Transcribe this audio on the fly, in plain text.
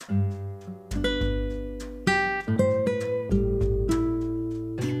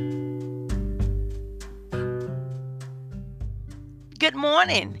Good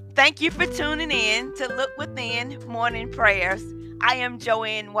morning. Thank you for tuning in to Look Within Morning Prayers. I am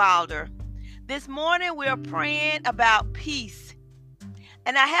Joanne Wilder. This morning we are praying about peace.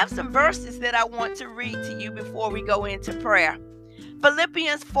 And I have some verses that I want to read to you before we go into prayer.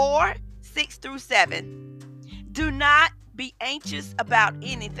 Philippians 4:6-7. Do not be anxious about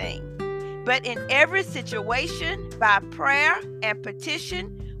anything, but in every situation, by prayer and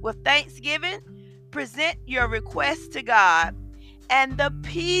petition with thanksgiving, present your requests to God. And the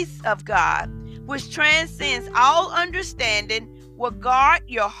peace of God, which transcends all understanding, will guard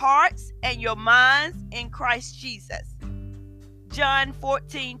your hearts and your minds in Christ Jesus. John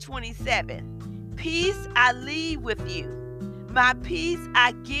 14:27. Peace I leave with you. My peace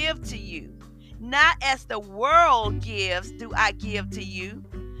I give to you. Not as the world gives do I give to you.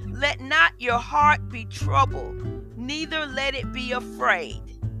 Let not your heart be troubled, neither let it be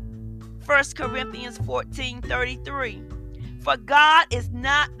afraid. 1 Corinthians 14:33. For God is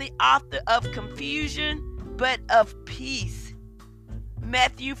not the author of confusion, but of peace.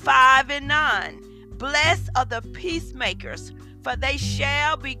 Matthew 5:9. Blessed are the peacemakers, for they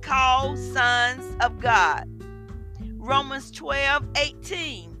shall be called sons of God. Romans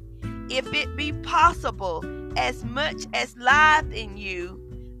 12:18. If it be possible, as much as lieth in you,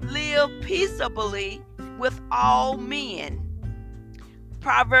 live peaceably with all men.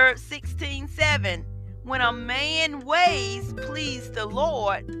 Proverbs 16:7. When a man's ways please the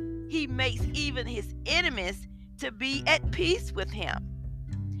Lord, he makes even his enemies to be at peace with him.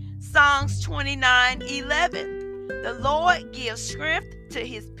 Psalms 29:11. The Lord gives strength to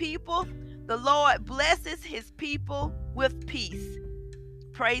his people. The Lord blesses his people with peace.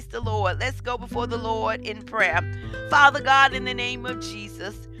 Praise the Lord. Let's go before the Lord in prayer. Father God, in the name of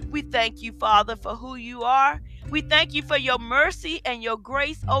Jesus, we thank you, Father, for who you are. We thank you for your mercy and your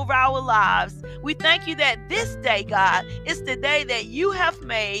grace over our lives. We thank you that this day, God, is the day that you have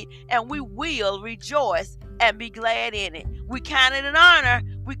made, and we will rejoice and be glad in it. We count it an honor.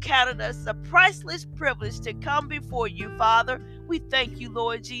 We count it as a priceless privilege to come before you, Father. We thank you,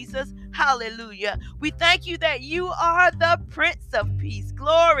 Lord Jesus. Hallelujah. We thank you that you are the Prince of Peace.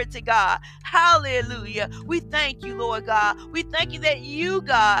 Glory to God. Hallelujah. We thank you, Lord God. We thank you that you,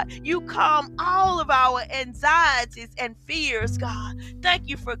 God, you calm all of our anxieties and fears, God. Thank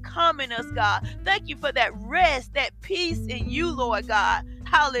you for calming us, God. Thank you for that rest, that peace in you, Lord God.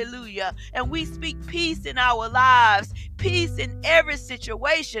 Hallelujah. And we speak peace in our lives, peace in every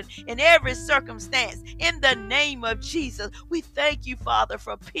situation, in every circumstance. In the name of Jesus, we thank you, Father,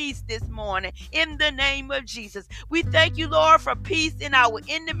 for peace this morning. In the name of Jesus, we thank you, Lord, for peace in our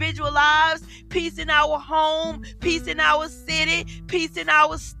individual lives, peace in our home, peace in our city, peace in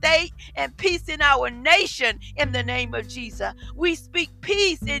our state, and peace in our nation. In the name of Jesus, we speak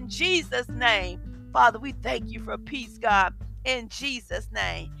peace in Jesus' name. Father, we thank you for peace, God. In Jesus'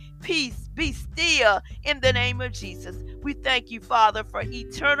 name, peace, be still in the name of Jesus. We thank you, Father, for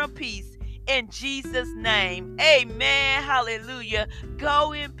eternal peace in Jesus' name. Amen. Hallelujah.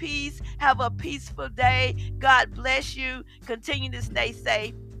 Go in peace. Have a peaceful day. God bless you. Continue to stay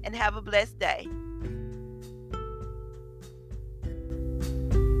safe and have a blessed day.